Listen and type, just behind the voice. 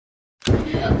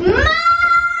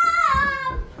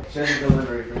She has a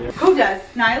delivery for you. Who does?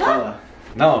 Nyla? Bella.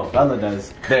 No, Bella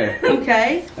does. There.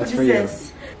 Okay. That's What for is you.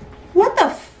 this? What the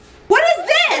what is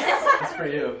this? That's for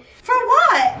you. For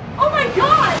what? Oh my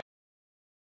god!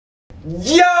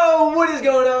 Yo, what is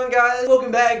going on, guys?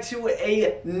 Welcome back to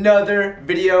another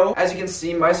video. As you can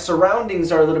see, my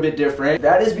surroundings are a little bit different.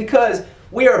 That is because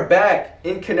we are back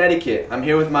in Connecticut. I'm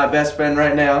here with my best friend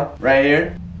right now, right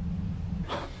here.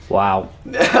 Wow.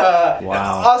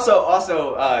 Wow.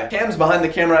 Also, Cam's behind the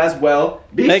camera as well.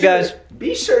 Hey, guys.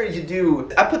 Be sure you do.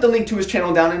 I put the link to his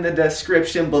channel down in the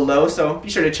description below, so be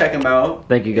sure to check him out.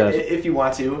 Thank you, guys. If you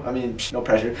want to. I mean, no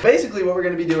pressure. Basically, what we're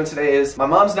going to be doing today is, my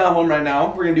mom's not home right now.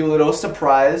 We're going to do a little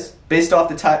surprise based off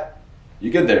the title. You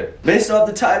good there? Based off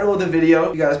the title of the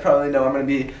video, you guys probably know I'm going to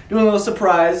be doing a little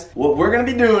surprise. What we're going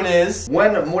to be doing is,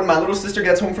 when my little sister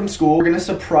gets home from school, we're going to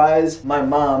surprise my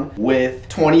mom with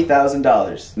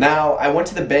 $20,000. Now, I went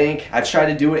to the bank. I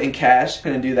tried to do it in cash.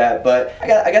 Couldn't do that, but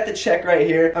I got the check right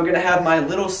here. I'm going to have my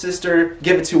little sister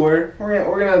give it to her.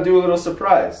 We're going to do a little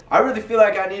surprise. I really feel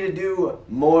like I need to do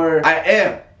more.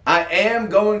 I am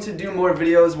going to do more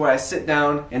videos where I sit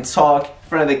down and talk in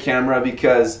front of the camera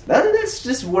because that's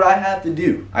just what I have to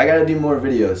do. I gotta do more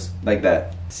videos like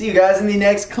that. See you guys in the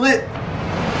next clip.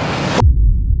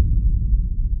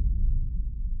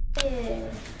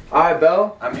 Alright,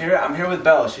 Belle, I'm here with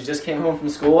Belle. She just came home from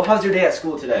school. How's your day at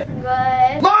school today?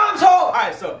 Good. Mom's home!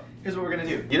 Alright, so here's what we're gonna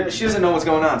do. You know, she doesn't know what's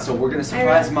going on, so we're gonna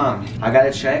surprise Mom. I got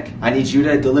a check. I need you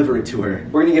to deliver it to her.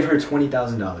 We're gonna give her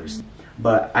 $20,000.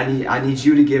 But I need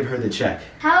you to give her the check.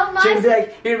 How am I? She'll be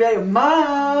like,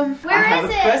 Mom, Where I have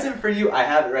is a it? present for you. I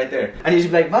have it right there. I need you to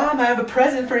be like, Mom, I have a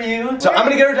present for you. So I'm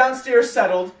gonna get her downstairs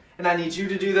settled, and I need you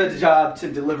to do the job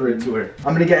to deliver it to her.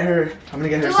 I'm gonna get her Do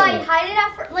settled. I hide it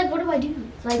after? Like, what do I do?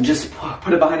 Like, Just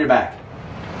put it behind your back.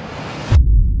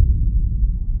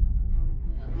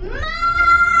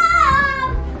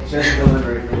 Mom! She has a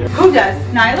delivery for you. Who does?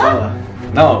 Nyla? Bella.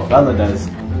 No, Bella does.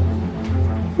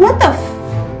 What the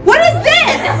what is this?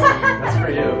 That's for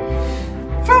you.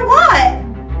 For what?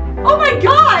 Oh my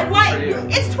god! Why? For you.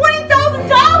 It's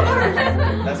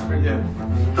 $20,000! That's for you.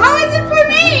 How is it for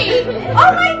me?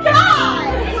 Oh my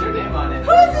god! What's your name on it?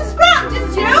 Who is this from?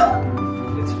 Just you?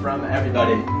 It's from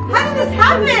everybody. How did this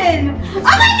happen? Oh my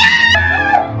god!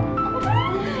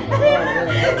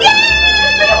 Yay!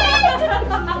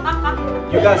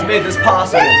 You guys made this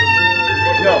possible.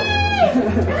 Yo.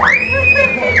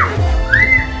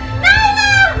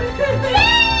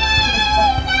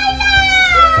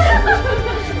 We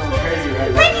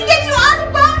can get you all the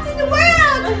bombs in the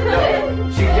world!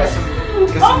 She can get some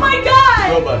Oh my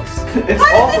god! Robux. It's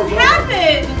How all did for this Robux.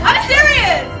 happen? I'm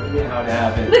serious! You know how to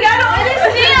happen. Look, I don't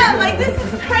understand! Like, this is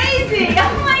crazy!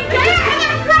 Oh my god! I'm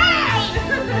gonna cry!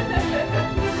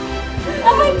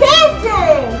 Oh my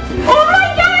god! Oh my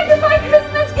god! You're my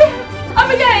Christmas gift! Oh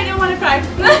my god, I didn't want to cry.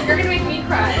 You're gonna make me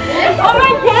cry. Oh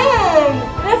my god!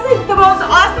 That's like the most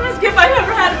awesomest gift I've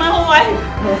ever had in my whole life.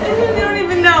 You don't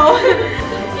even know.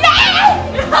 Yay!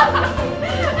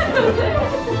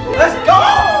 Let's go!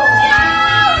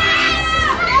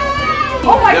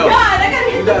 Oh my Yo, god, I gotta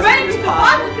you hit the guys bank made with this the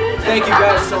possible. box. Thank you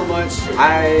guys so much.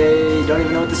 I don't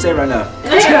even know what to say right now.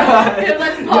 Here,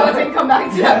 let's pause and come back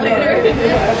to that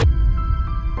later.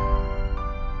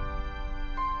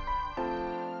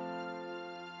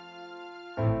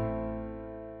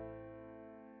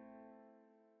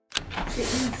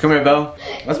 Come here, Belle.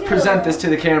 Let's present this to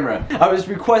the camera. I was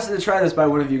requested to try this by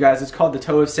one of you guys. It's called the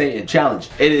Toe of Satan Challenge.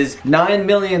 It is 9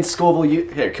 million Scoville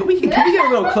Here, can we get a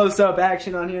little close-up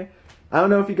action on here? I don't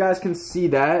know if you guys can see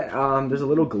that. There's a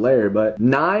little glare, but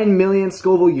 9 million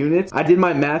Scoville units. I did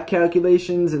my math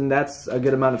calculations, and that's a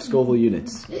good amount of Scoville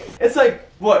units. It's like,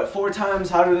 what, 4 times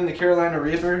hotter than the Carolina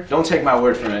Reaper? Don't take my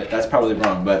word for it. That's probably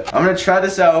wrong, but I'm gonna try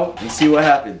this out and see what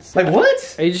happens. Like,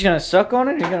 what? Are you just gonna suck on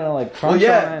it? Or you're gonna like Well, crunch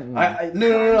yeah. on it?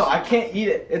 No. I can't eat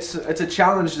it. It's a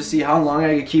challenge to see how long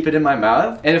I could keep it in my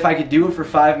mouth, and if I could do it for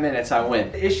 5 minutes, I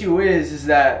win. The issue is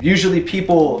that usually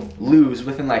people lose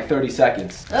within like 30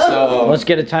 seconds. So Let's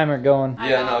get a timer going.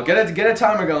 yeah, no, get a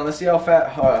timer going. Let's see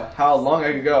how long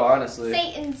I could go. Honestly.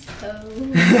 Satan's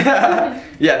toe.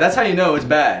 Yeah, that's how you know it's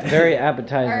bad. Very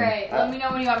appetizing. Alright, let me know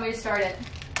when you want me to start it.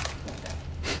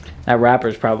 That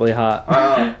wrapper's probably hot.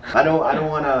 I don't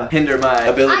want to hinder my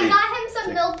ability. I got him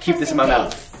some milk. Keep just this in my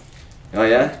mouth. case. Oh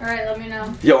yeah. Alright, let me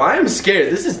know. Yo, I am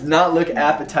scared. This does not look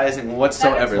appetizing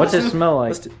whatsoever. What's it smell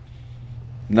like?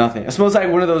 Nothing. It smells like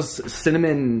one of those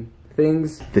cinnamon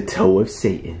things. The Toe of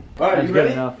Satan. Alright, That's you good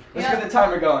ready? enough. Let's Yeah. get the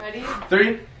timer going. Ready?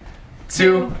 3,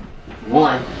 2,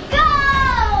 1. Go!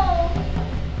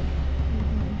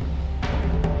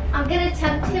 I'm gonna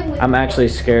tempt him with. I'm actually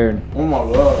scared. Oh my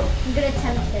god. I'm gonna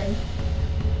tempt him.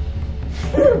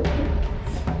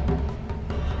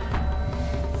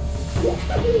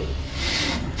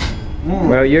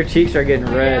 Well, your cheeks are getting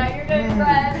red. Yeah, you're getting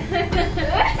red.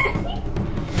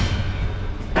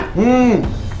 Mmm.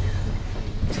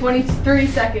 23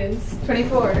 seconds.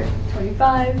 24.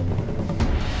 25.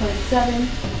 27.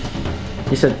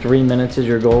 You said 3 minutes is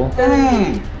your goal.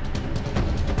 Mmm.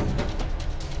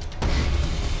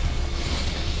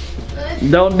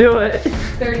 Don't do it.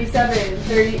 37.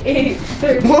 38.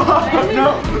 39.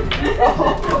 No.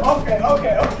 Oh, okay.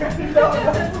 No.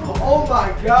 Oh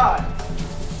my God.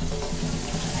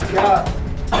 God.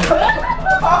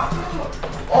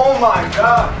 Oh my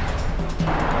God.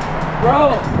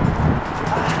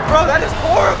 Bro, that is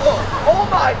horrible. Oh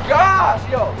my gosh,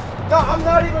 yo. No, I'm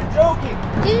not even joking.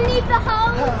 Do you need the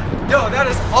hose? Yo, that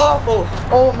is awful.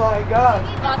 Oh my God.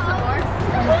 Want some more?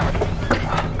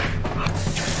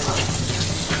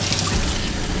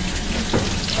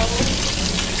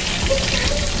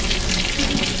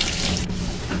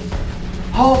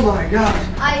 Oh my gosh.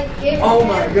 Oh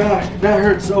my gosh, that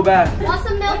hurts so bad. Want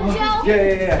some milk, Joe?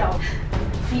 Yeah.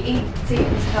 He ate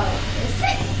Satan's hell.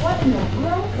 What in the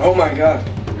world? Oh my God.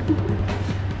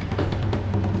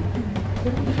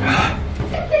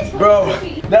 Bro,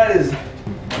 that is.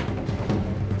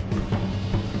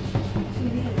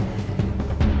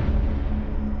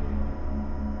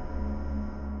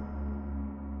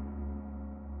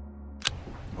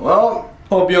 Well,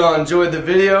 hope you all enjoyed the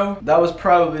video. That was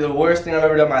probably the worst thing I've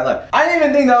ever done in my life. I didn't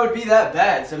even think that would be that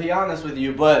bad, to be honest with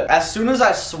you, but as soon as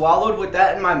I swallowed with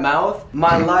that in my mouth,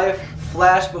 my life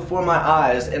flashed before my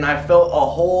eyes and I felt a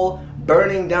hole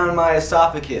burning down my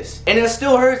esophagus. And it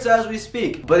still hurts as we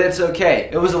speak, but it's okay.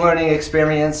 It was a learning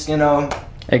experience, you know.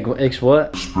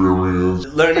 What?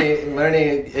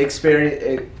 Learning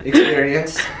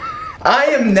experience. I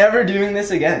am never doing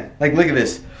this again. Like, look at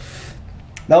this.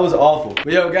 That was awful.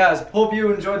 But yo guys, hope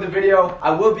you enjoyed the video.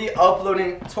 I will be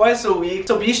uploading twice a week,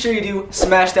 so be sure you do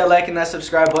smash that like and that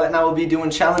subscribe button. I will be doing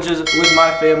challenges with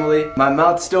my family. My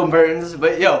mouth still burns,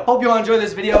 but yo, hope you all enjoyed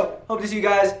this video. Hope to see you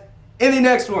guys in the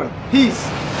next one. Peace.